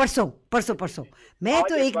 ओ परसों. मैं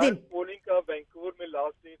तो एक दिन पोलिंग का वैंकूवर में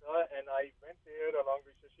लास्ट डे था, and I went there along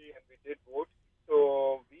with Shashi and we did vote. So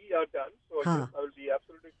we are done. So I will be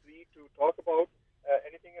absolutely free to talk about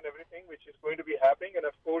anything and everything which is going to be happening, and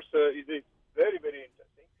of course is very very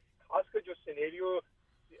interesting. खासकर जो scenario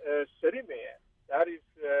Surrey में है, that is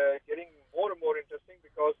getting more and more interesting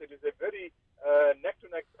because it is a very neck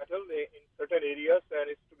to neck battle in certain areas,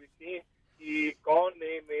 and it's to be seen कि कौन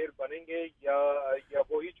नए mayor बनेंगे या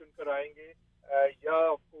वो ही चुनकर आएंगे, या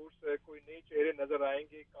of course कोई नए चेहरे नजर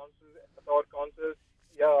आएंगे काउंसिल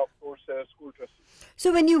या of course school trustees.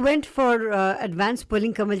 So when you went for advanced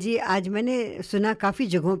polling, कमल जी, आज मैंने सुना काफ़ी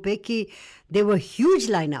जगहों पे कि there were huge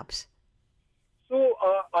lineups. So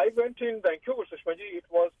I went in Vancouver, Sushma ji. It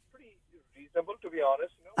was pretty reasonable, to be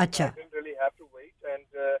honest. You know, Achha. I didn't really have to wait, and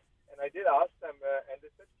I did ask them, and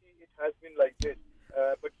they said it has been like this.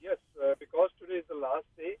 But yes, because today is the last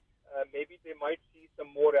day, maybe they might see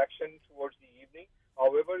some more action towards the evening.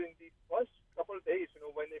 However, in the first couple of days, you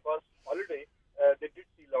know, when it was holiday, they did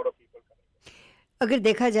see a lot of people coming. अगर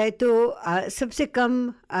देखा जाए तो सबसे कम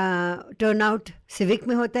turnout civic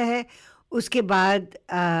में होता है, उसके बाद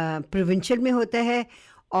प्रोविंशियल में होता है,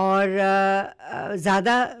 और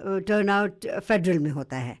ज़्यादा टर्नआउट फेडरल में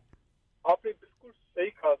होता है. आपने बिल्कुल सही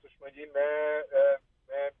कहा सुषमा जी. मैं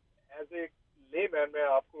एज ए लेमैन मैं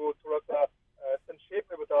आपको थोड़ा सा संक्षेप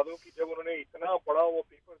में बता दूं कि जब उन्होंने इतना बड़ा वो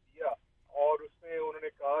पेपर दिया और उसमें उन्होंने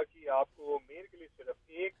कहा कि आपको मेयर के लिए सिर्फ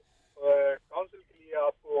एक, काउंसिल के लिए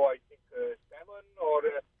आपको आई थिंक 7 और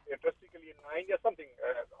ट्रस्टी के लिए 9 या something,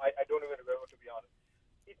 I don't even remember to be honest.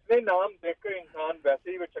 इतने नाम देखकर इंसान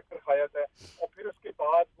वैसे ही वो चक्कर खा जाता है, और फिर उसके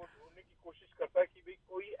बाद वो ढूंढने की कोशिश करता है कि भाई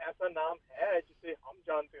कोई ऐसा नाम है जिसे हम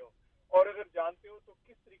जानते हो, और अगर जानते हो तो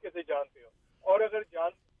किस तरीके से जानते हो, और अगर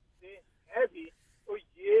जानते हैं भी तो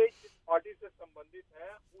ये जिस पार्टी से संबंधित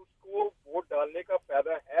है उसको वोट डालने का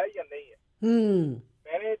फायदा है या नहीं है.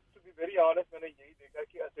 मैंने टू बी वेरी ऑनेस्ट मैंने यही देखा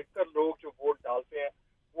कि अधिकतर लोग जो वोट डालते हैं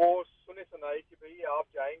वो सुने सुनाए कि भाई आप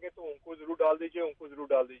जाएंगे तो उनको जरूर डाल दीजिए.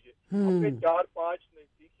 अपने 4-5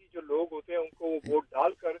 नजदीकी जो लोग होते हैं उनको वो वोट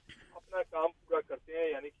डालकर अपना काम पूरा करते हैं,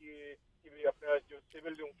 यानी कि भाई अपना जो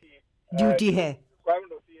सिविल उनकी ड्यूटी है,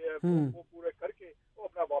 रिक्वायरमेंट होती है वो पूरा करके वो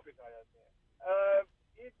अपना वापस आ जाते हैं.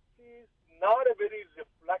 It is not a very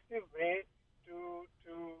reflective way to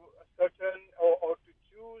certain और to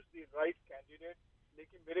choose the right candidate.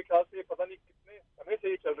 लेकिन मेरे ख्याल से पता नहीं कितने समय से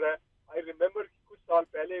ये चल रहा है. आई रिमेम्बर कि कुछ साल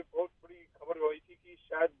पहले बहुत बड़ी खबर हुई थी कि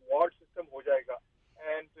शायद वार्ड सिस्टम हो जाएगा,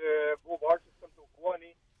 एंड वो वार्ड सिस्टम तो हुआ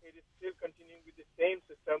नहीं. It is still continuing with the same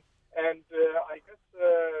system, and I guess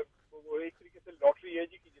वो एक तरीके से लॉटरी है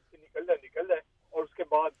जी कि जिससे निकल जाए और उसके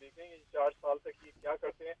बाद देखेंगे 4 साल तक ये क्या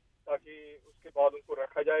करते हैं ताकि उसके बाद उनको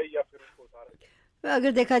रखा जाए या फिर उसको उतारा जाए.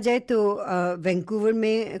 अगर देखा जाए तो वैंकूवर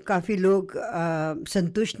में काफ़ी लोग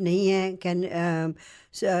संतुष्ट नहीं हैं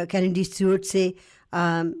कैनेडी स्टुअर्ट से.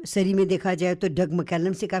 सरी में देखा जाए तो डग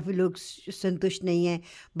मैकलम से काफ़ी लोग संतुष्ट नहीं हैं.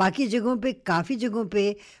 बाकी जगहों पे काफ़ी जगहों पे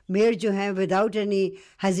मेयर जो हैं विदाउट एनी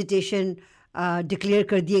हेजिटेशन डिक्लेयर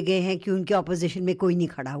कर दिए गए हैं कि उनके अपोजिशन में कोई नहीं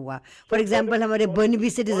खड़ा हुआ. फॉर एग्जांपल हमारे बर्नबी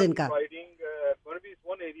सिटीजन का बर्नबी इज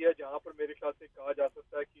वन एरिया जहां पर मेरे ख्याल से कहा जा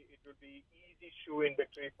सकता है कि it will be easy show in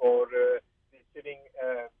victory for the sitting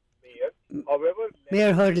mayor. However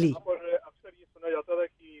mayor hardly पर अक्सर ये सुना जाता था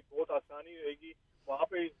कि बहुत आसानी रहेगी. वहां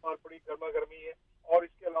पे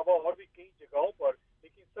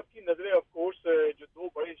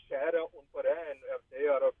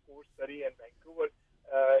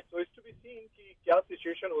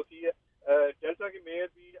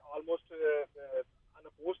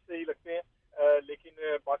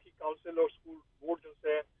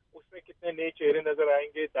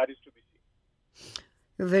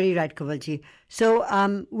Very right, Kawalji. So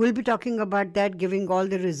we'll be talking about that, giving all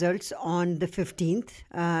the results on the 15th,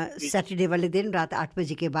 Saturday वाले दिन रात 8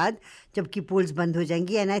 बजे के बाद जबकि polls बंद हो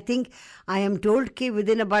जाएंगी. And I think I am told कि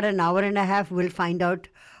within about an hour and a half we'll find out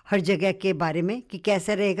हर जगह के बारे में कि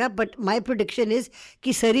कैसा रहेगा. But my prediction is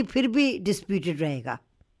कि सरी फिर भी disputed रहेगा.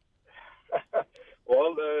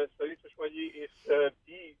 Well, Sari Sushma ji is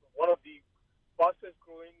one of the fastest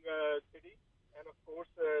growing city, and of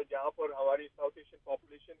course, जहाँ पर हमारी South Asian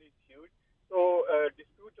population is huge, so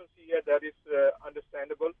dispute जो सी है that is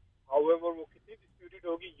understandable. However, वो कितनी disputed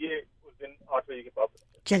होगी ये उस दिन 8 बजे के बाद.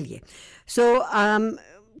 चलिए, so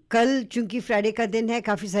कल चूंकि फ्राइडे का दिन है,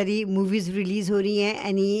 काफी सारी मूवीज रिलीज हो रही हैं.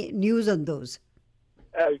 Any news on those?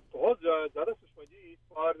 बहुत ज्यादा सुषमा जी, इस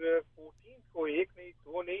बार 14 को एक नहीं,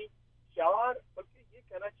 दो नहीं, 4, बल्कि ये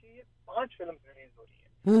कहना चाहिए 5 फिल्म रिलीज हो रही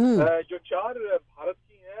हैं, जो 4 भारत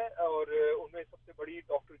की हैं, और उनमें सबसे बड़ी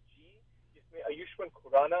डॉक्टर जी, जिसमें आयुष्मान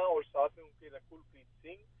खुराना और साथ में उनके रकुल प्रीत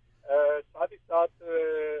सिंह, साथ ही साथ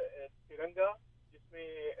तिरंगा जिसमें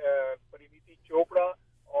परिणीति चोपड़ा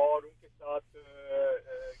और उनके साथ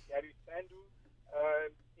गैरी सैंडू.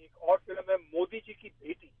 एक और फिल्म है मोदी जी की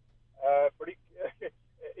बेटी. बड़ी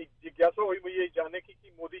एक जिज्ञासा हुई मुझे जानने की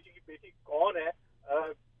कि मोदी जी की बेटी कौन है.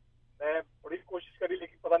 मैं बड़ी कोशिश करी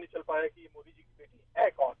लेकिन पता नहीं चल पाया कि मोदी जी की बेटी है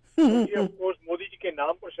कौन. ये ऑफ कोर्स मोदी जी के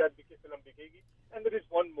नाम पर शायद फिल्म दिखेगी. And there is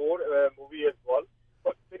one more movie as well,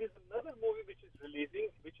 but there is another movie which is releasing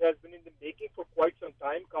which has been in the making for quite some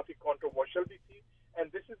time. काफी कंट्रोवर्शियल भी थी,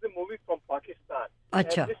 and this is the movie from Pakistan.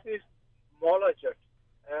 अच्छा. This is Maula Jatt.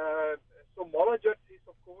 So Maula Jat is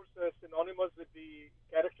of course synonymous with the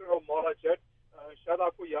character of Maula Jat. शायद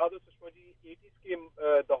आपको याद हो Sushma ji, 80s के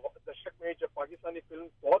दशक में जब पाकिस्तानी फिल्म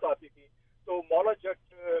बहुत आती थी, तो मौला जट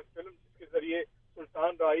फिल्म जिसके जरिए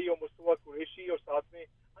सुल्तान राही और मुस्तफा कुरैशी और साथ में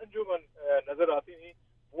अंजुमन नजर आती थी,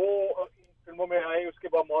 वो इन फिल्मों में आई. उसके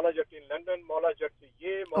बाद मौला जट इन लंदन, मौला जट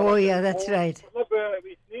ये, मतलब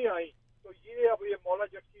इतनी आई. तो ये अब ये मौला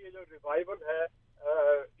जट की जो रिवाइवल है,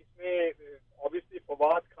 इसमें ऑब्वियसली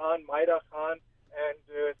फवाद खान, मायरा खान एंड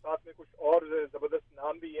साथ में कुछ और जबरदस्त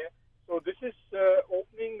नाम भी है. So this is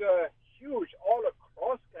opening huge all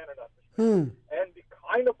across Canada, and the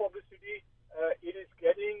kind of publicity it is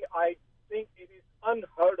getting, I think it is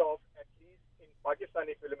unheard of, at least in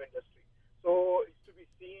Pakistani film industry. So it's to be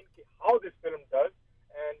seen how this film does,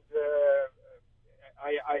 and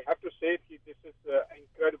I have to say that this is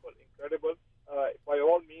incredible by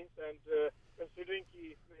all means, and considering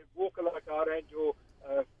कि वो कलाकार हैं जो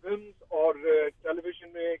films और television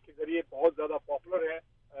में के जरिए बहुत ज्यादा पॉपुलर हैं.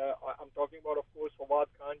 I'm talking about, of course, Fawad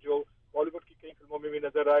Khan, जो बॉलीवुड की कई फिल्मों में भी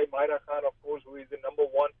नजर आए. Myra Khan, of course, who is the number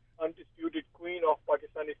 1 undisputed queen of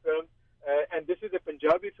Pakistani film, and this is a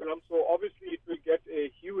Punjabi film, so obviously it will get a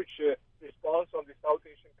huge response from the South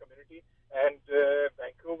Asian community, and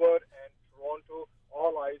Vancouver and Toronto,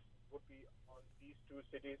 all eyes would be on these two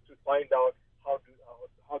cities to find out how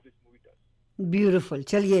this movie does. Beautiful.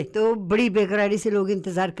 चलिए, तो बड़ी बेकरारी से लोग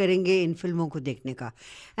इंतजार करेंगे इन फिल्मों को देखने का.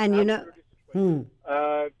 एंड यू नो,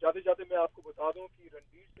 जाते जाते मैं आपको बता दूं कि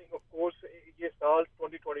रणवीर सिंह ऑफ कोर्स ये साल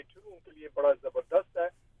 2022 उनके लिए बड़ा जबरदस्त है.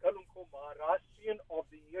 कल उनको महाराष्ट्रियन ऑफ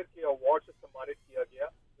द ईयर के अवार्ड से सम्मानित किया गया,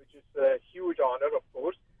 which is huge honour of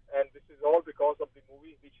course, and this is all because of the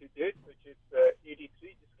movie which he did, which is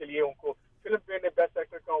 83, जिसके लिए उनको फिल्म फेयर ने बेस्ट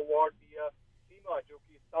एक्टर का अवार्ड दिया. सीमा जो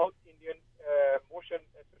कि साउथ इंडियन मोशन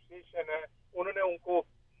एसोसिएशन है, उन्होंने उनको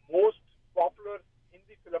most popular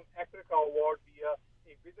Hindi film actor का अवार्ड दिया.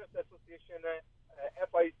 एक बिजनेस एसोसिएशन है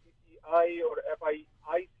FICCI और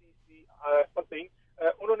FIICC समथिंग,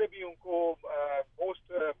 उन्होंने भी उनको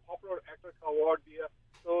मोस्ट पॉपुलर एक्टर का अवार्ड दिया.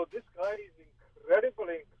 तो this guy is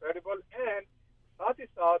incredible, and साथ ही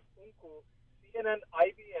साथ उनको CNN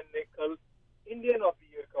IBN ने कल इंडियन ऑफ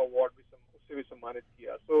द ईयर का अवार्ड भी उससे भी सम्मानित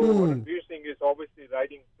किया. सो Ranveer Singh is obviously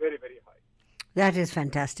riding very high. That is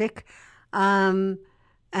fantastic.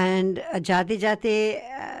 And जाते जाते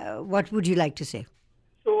what would you like to से?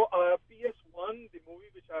 So PS1, the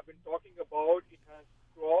movie which I've been talking about, it has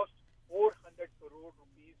crossed 400 crore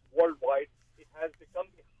rupees worldwide. It has become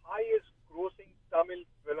the highest grossing Tamil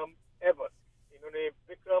film ever. इन्होंने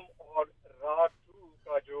विक्रम और रा 2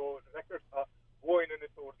 का जो record था वो इन्होंने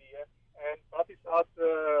तोड़ दिया है. And साथ ही साथ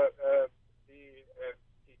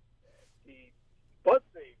the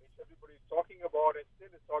birthday which everybody is talking about and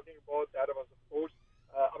still is talking about, that was of course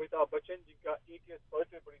Amitabh Bachchan जिनका 80th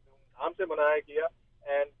birthday बड़ी धूमधाम से मनाया गया.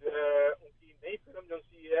 एंड उनकी नई फिल्म जो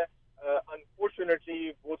सी है, अनफॉर्चुनेटली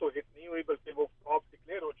वो तो हिट नहीं हुई बल्कि वो फ्लॉप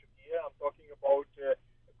डिक्लेयर हो चुकी है. I am talking about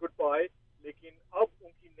good bye. लेकिन अब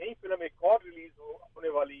उनकी नई फिल्म एक और रिलीज होने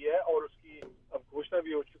वाली है और उसकी अब घोषणा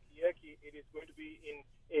भी हो चुकी है कि it is going to be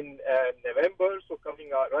in November, so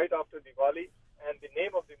coming after Diwali, and the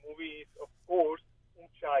name of the movie is, of course,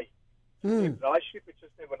 ऊंचाई. एक राजश्री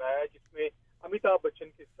पिक्चर्स ने बनाया है जिसमें अमिताभ बच्चन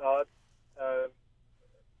के साथ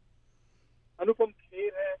अनुपम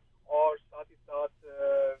खेर है और साथ ही साथ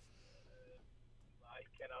I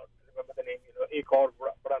can not remember the name, एक और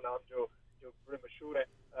बड़ा नाम जो बड़े मशहूर है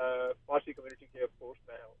पारसी कम्युनिटी के ऑफ कोर्स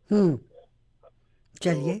मैं हूं.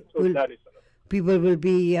 चलिए, people will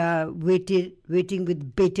be waiting with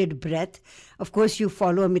bated breath. Of course, you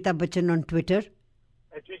follow Amitabh Bachchan on Twitter.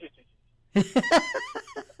 जी.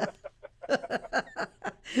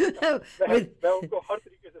 मैं उनको हर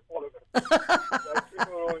तरीके से फॉलो करता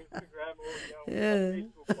हूँ, इंस्टाग्राम हो या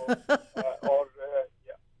फेसबुक हो, और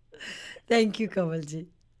Thank you, Kamal ji.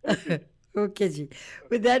 Okay जी,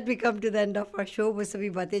 with that we come to the end of our show. वो सभी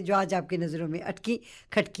बातें जो आज आपकी नज़रों में अटकी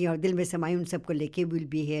खटकी और दिल में समाई, उन सबको लेके विल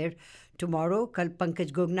बी हेयर टुमारो. कल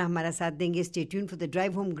पंकज गोगना हमारा साथ देंगे. Stay tune for the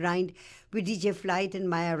drive home grind with DJ flight and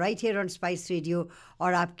Maya right here on Spice Radio.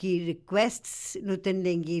 और आपकी रिक्वेस्ट्स नुतन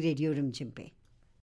लेंगी रेडियो रिमझिम पे.